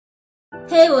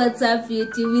Hey, what's up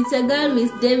YouTube? It's your girl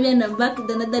Miss Debbie and I'm back with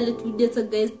another lit video. So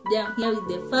guys, today I'm here with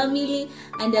the family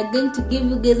and I'm going to give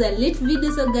you guys a lit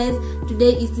video. So guys,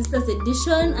 today is Sisters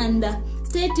edition and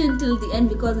stay tuned till the end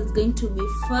because it's going to be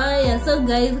fire. So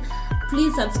guys,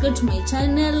 please subscribe to my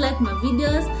channel, like my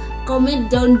videos, comment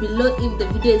down below if the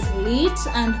video is lit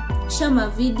and share my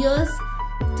videos.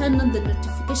 Turn on the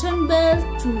notification bell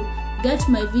to get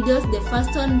my videos the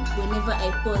first one whenever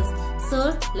I post.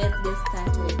 So let's get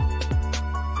started.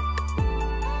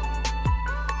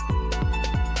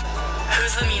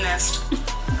 Who's the meanest?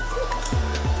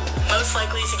 Most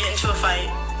likely to get into a fight.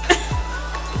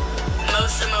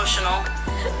 Most emotional.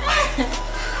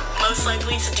 Most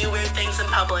likely to do weird things in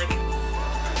public.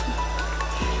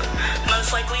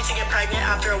 Most likely to get pregnant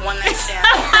after a one-night stand.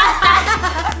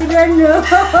 I don't know.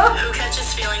 Who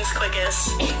catches feelings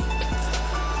quickest?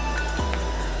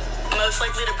 Most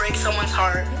likely to break someone's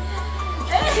heart.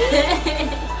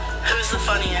 Who's the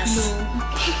funniest?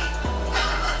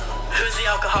 Who's the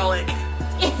alcoholic?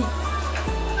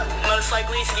 Most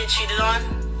likely to get cheated on.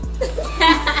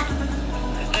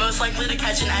 Most likely to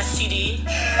catch an STD.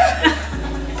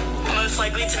 Most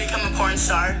likely to become a porn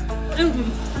star.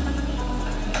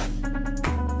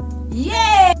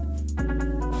 Yay!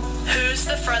 Who's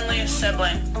the friendliest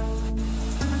sibling?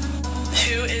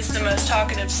 Who is the most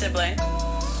talkative sibling?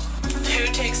 Who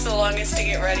takes the longest to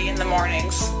get ready in the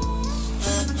mornings?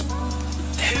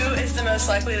 Who is the most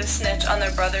likely to snitch on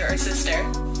their brother or sister?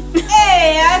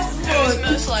 Hey, that's Who's good.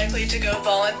 most likely to go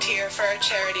volunteer for a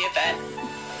charity event?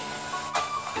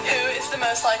 Who is the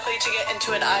most likely to get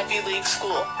into an Ivy League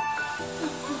school?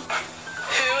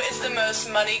 Who is the most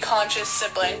money-conscious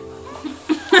sibling?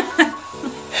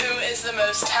 Who is the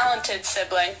most talented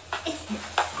sibling?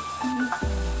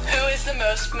 Who is the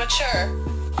most mature?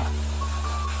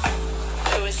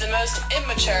 Who is the most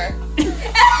immature?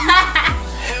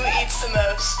 Who eats the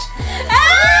most?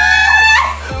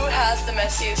 Who has the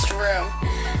messiest room?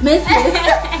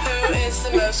 Who is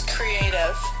the most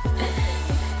creative?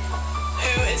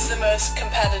 Who is the most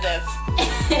competitive?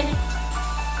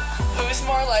 Who is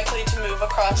more likely to move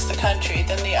across the country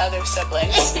than the other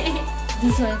siblings?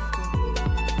 This one.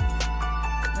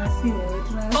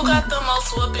 Who got the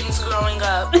most whoopings growing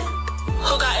up?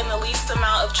 Who got in the least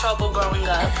amount of trouble growing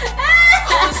up?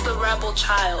 Who is the rebel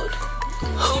child?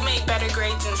 Who made better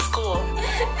grades in school?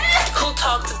 Who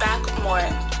talked back more?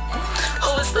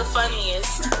 Who is the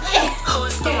funniest? Who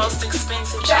is the most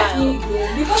expensive child? Who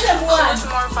is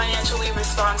more financially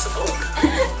responsible?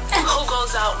 Who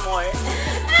goes out more?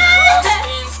 Who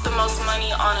spends the most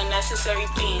money on unnecessary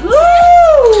things?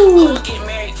 Who will get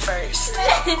married first?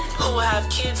 Who will have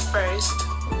kids first?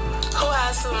 Who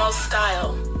has the most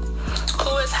style?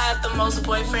 Who has had the most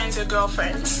boyfriends or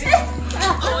girlfriends?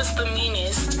 Who is the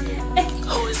meanest?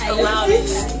 Who is the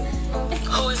loudest?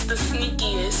 Who is the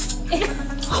sneakiest?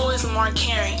 Who is more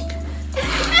caring?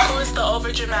 Who is the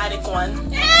overdramatic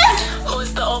one? Who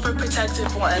is the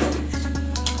overprotective one?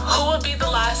 Who will be the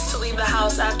last to leave the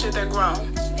house after they're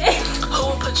grown? Who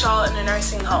will put y'all in a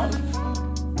nursing home?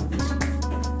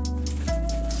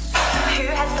 Who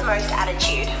has the most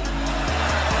attitude?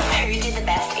 Who did the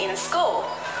best in school?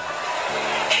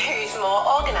 Who's more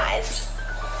organized?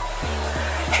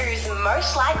 Who's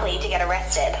most likely to get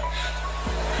arrested?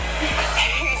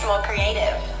 Who's more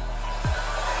creative?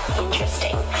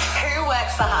 Interesting. Who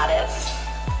works the hardest?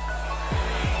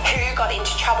 Who got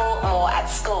into trouble more at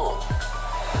school?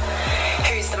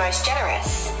 Who's the most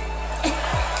generous?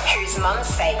 Who's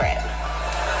mum's favorite?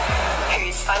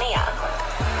 Who's funnier?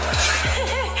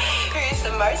 Who's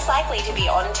the most likely to be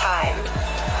on time?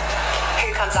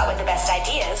 Who comes up with the best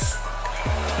ideas?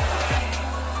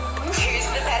 Who's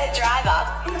the better driver?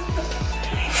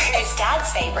 Who's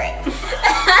dad's favorite?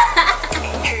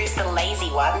 Who's the lazy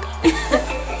one?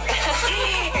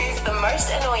 Who's the most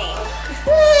annoying?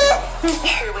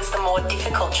 Who was the more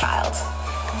difficult child?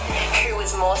 Who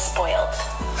was more spoiled?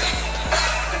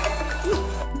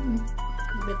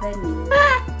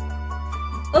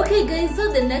 Okay guys,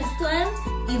 so the next one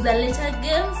is a letter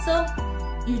game. So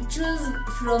you choose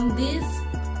from these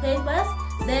papers,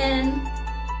 then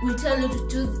we tell you to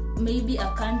choose maybe a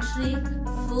country,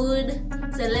 food,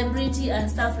 celebrity and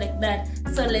stuff like that.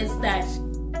 So let's start.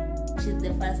 She's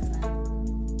the first one.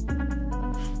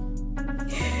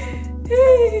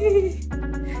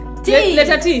 T.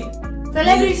 Letter T.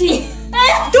 Celebrity.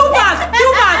 Tupac.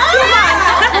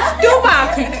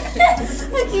 Okay.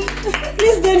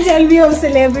 Please don't tell me of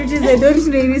celebrities. I don't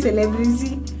know any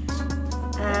celebrity.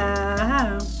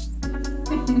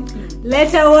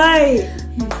 Letter Y.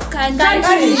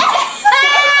 Country.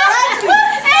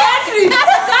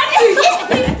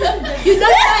 You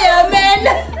don't know your man.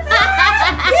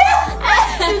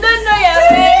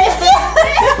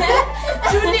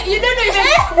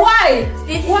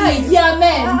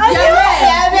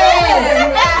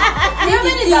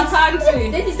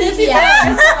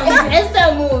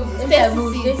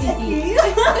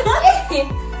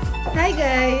 Hi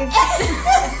guys.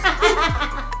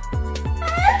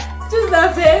 Choose a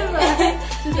favor.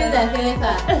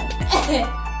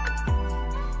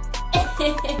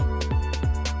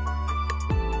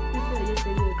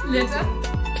 Later.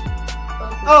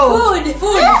 Oh.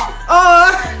 Food. Oh,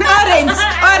 orange.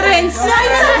 Orange.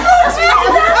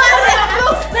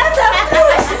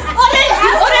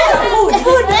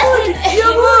 Food. You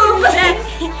move.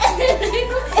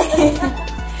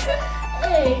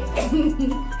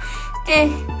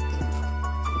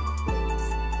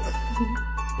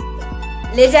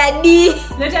 Letter D.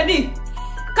 Letter D.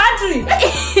 Country.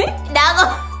 Dago.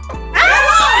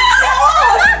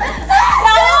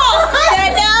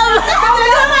 Sit down.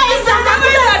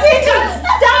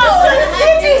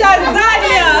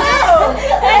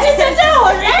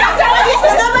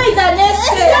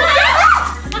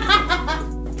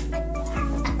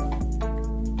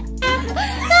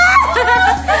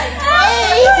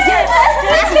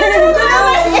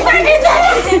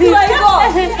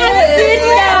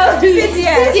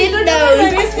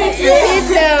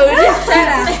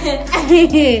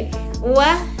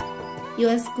 What?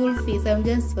 Your school fees? I'm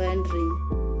just wondering.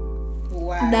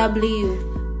 Wow. W.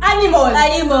 Animal.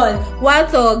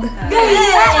 Warthog.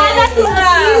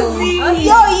 Easy.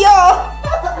 Yo.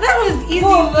 That was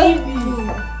easy.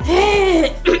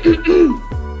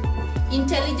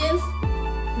 Intelligence.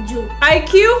 Jew.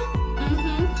 IQ.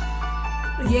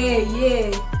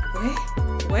 Yeah.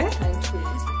 Where?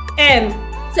 M.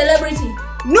 Celebrity.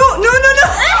 No.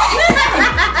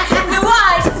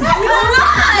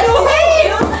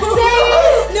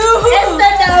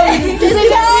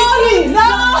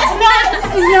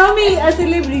 Naomi, a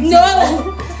celebrity. No.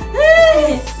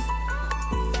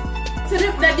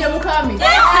 Nadia Mukami.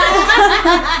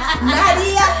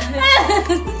 Nadia.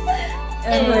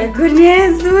 Oh my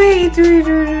goodness, wait.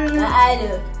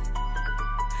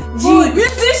 Food.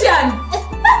 Musician.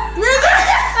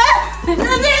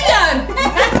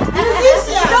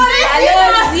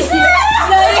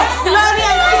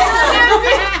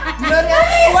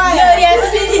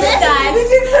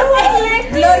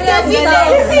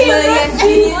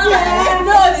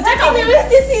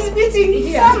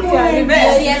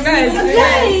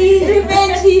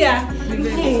 Revenge here.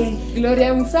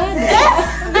 Gloria Musada.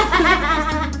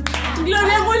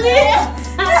 Gloria Muli.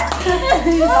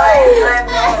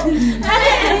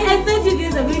 I thought you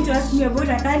guys are going to ask me about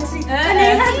a country. And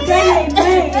I had Ghana in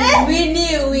mind. We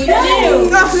knew.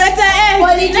 Of letter A.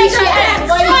 Politician.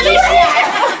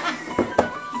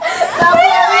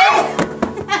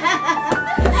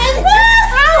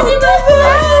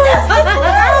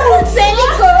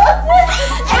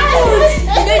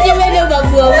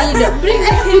 Bring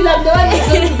the skill of the one who's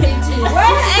going to beat you.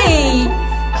 Hey.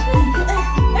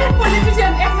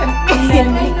 Politician accent.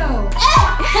 I know.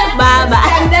 Baba.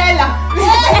 Mandela.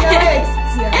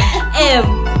 M.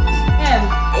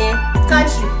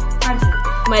 Country.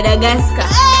 Madagascar.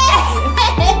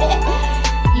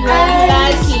 You are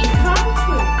lucky.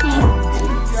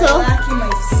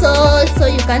 So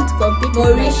you can't compete.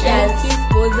 Mauritius.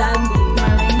 Mozambique.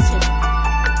 Malaysia.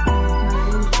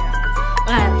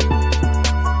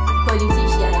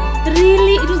 Politician.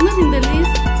 Really? It was not in the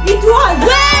list. It was.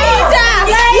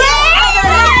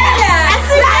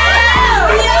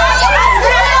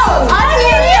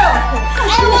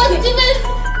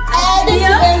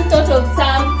 Of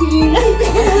something.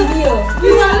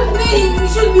 You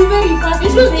should be very fast. You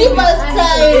should give us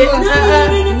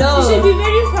time. No. You should be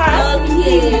very fast.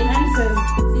 Okay. Answers.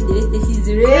 This is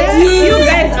ready. You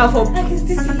guys are for.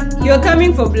 You're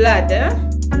coming for blood, eh?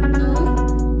 Don't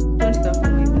come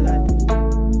for my blood.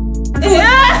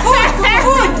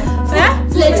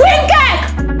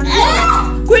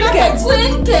 Queen cake.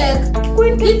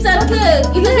 It's a cake.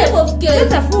 It's a type of cake.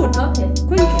 It's a food. Okay.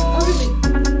 Queen cake.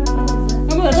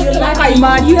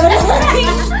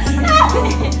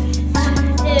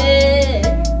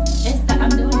 Esther, I'm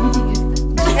the one meeting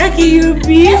Esther. Okay, you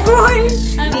people.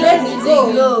 Let's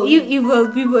go. You evil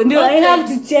people. No, I have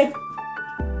to check.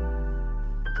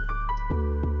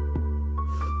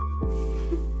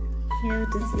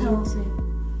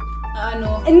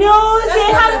 No. No, they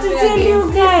have to tell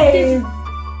you guys.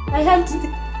 I have to.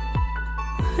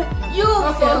 You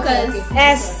focus.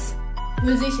 S.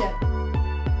 Musician.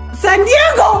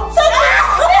 Santiago.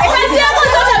 Santiago,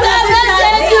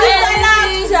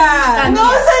 No,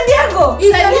 Santiago.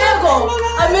 Santiago.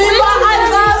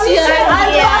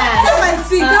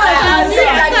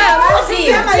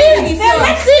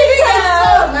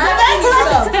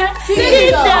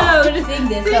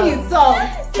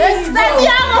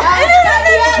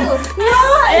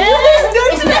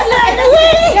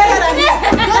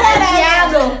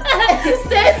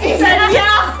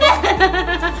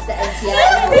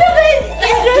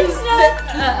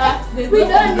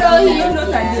 don't know him. Not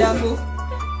Onyango.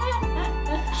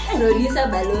 Producer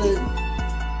Balloon.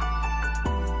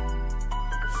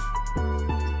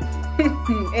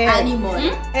 Animal.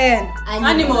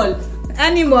 Animal.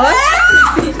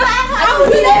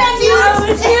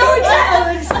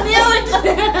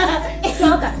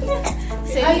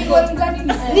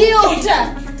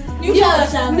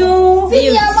 No.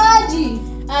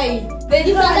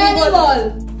 It's an animal.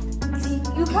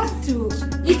 You have to.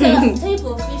 It's a type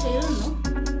of fish, I don't know.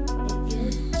 It's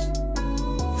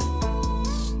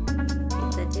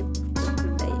a type of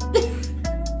crocodile.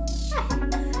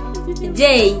 J.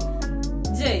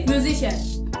 Musician.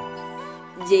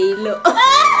 J-Lo.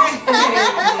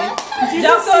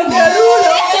 Jackson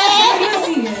Derulo.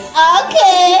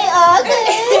 Okay.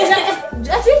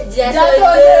 Jackson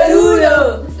Derulo.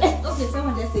 Okay,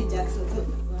 someone just say Jackson.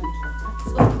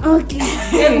 Okay.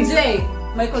 MJ.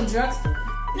 Michael Jackson.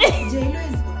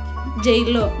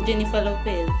 J-Lo. Jennifer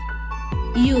Lopez.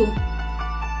 You.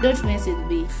 Don't mess with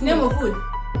me. Name of food.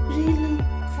 Really?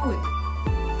 Food.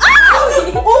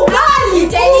 Ugali.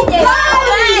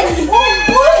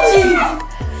 Uji.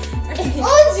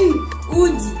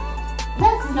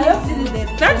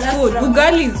 That's food.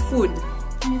 Ugali is food.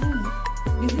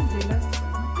 Is it the last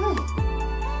one?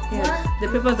 Yeah. The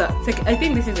papers are second. I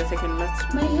think this is the second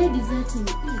last. My head is hurting.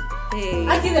 Hey.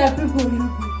 Actually, there are people who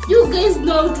look You guys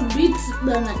know how to beat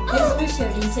banana.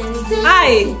 especially.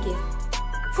 Aye.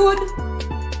 Food.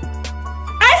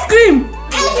 Ice cream.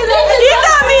 You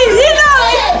know me.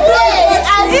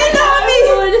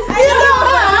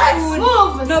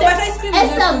 Move. No, but ice cream is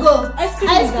Esther, not go. food. Ice cream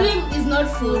Ice is cream is not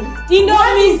food.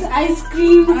 What is ice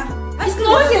cream? It's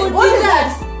not food. What is It's that?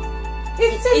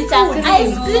 It's a cream.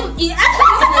 Ice cream is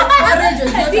orange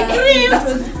was not a cream.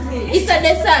 It's a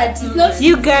dessert. It's not.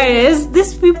 You guys,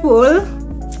 these people.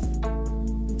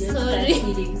 Sorry.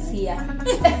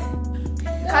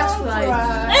 Catch flies.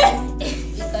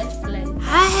 You catch flies.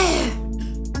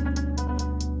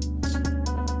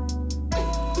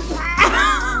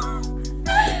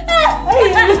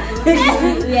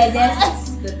 We are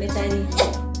just preparing.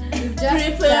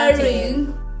 Preparing.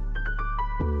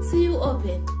 See you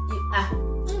open.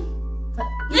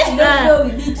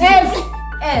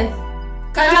 F.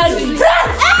 Country.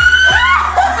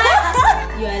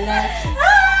 You are last.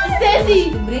 Stacy.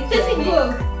 Break Stacy, your go.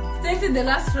 neck. Stacy, the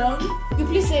last round. You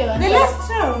please say your The answer. last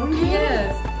round?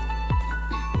 Yes.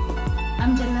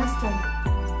 I'm the last one.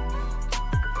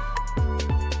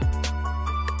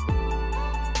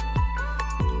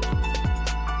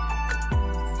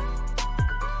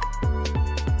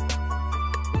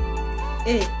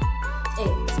 Hey.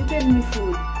 She tell me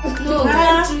food. No,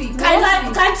 Country.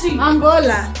 Country.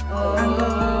 Angola.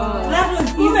 That was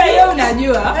Kumbe yeye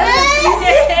unajua.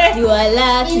 You are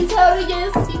lucky.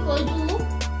 Intelligence iko juu.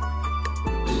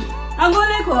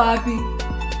 Angola iko wapi?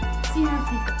 Si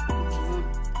Africa.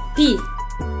 P.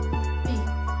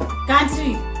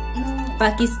 Country.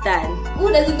 Pakistan.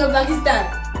 Who doesn't know Pakistan?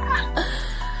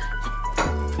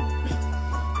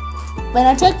 But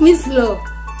I take me slow.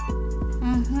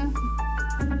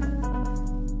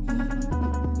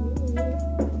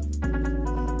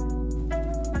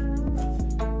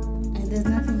 And there's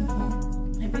nothing here.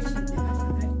 I bet she's the last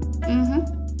one, right?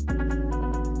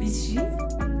 Is she?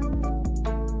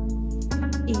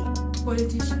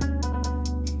 Politician.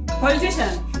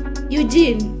 Politician.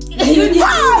 Eugene.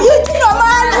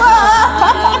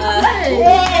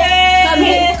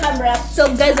 So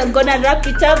guys, I'm gonna wrap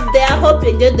it up there. Hope you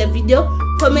enjoyed the video.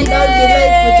 Comment down below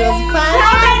if it was fun.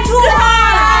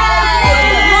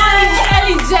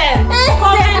 Intelligent.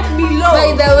 Comment below. By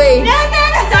the way.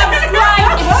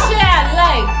 Subscribe, share,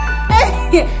 like.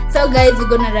 So guys, we're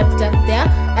gonna wrap it up there.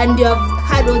 And you have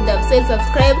heard what they've said.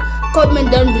 Subscribe.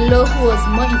 Comment down below who was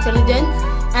more intelligent.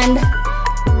 And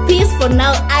peace for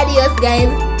now. Adios guys.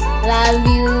 Love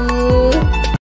you.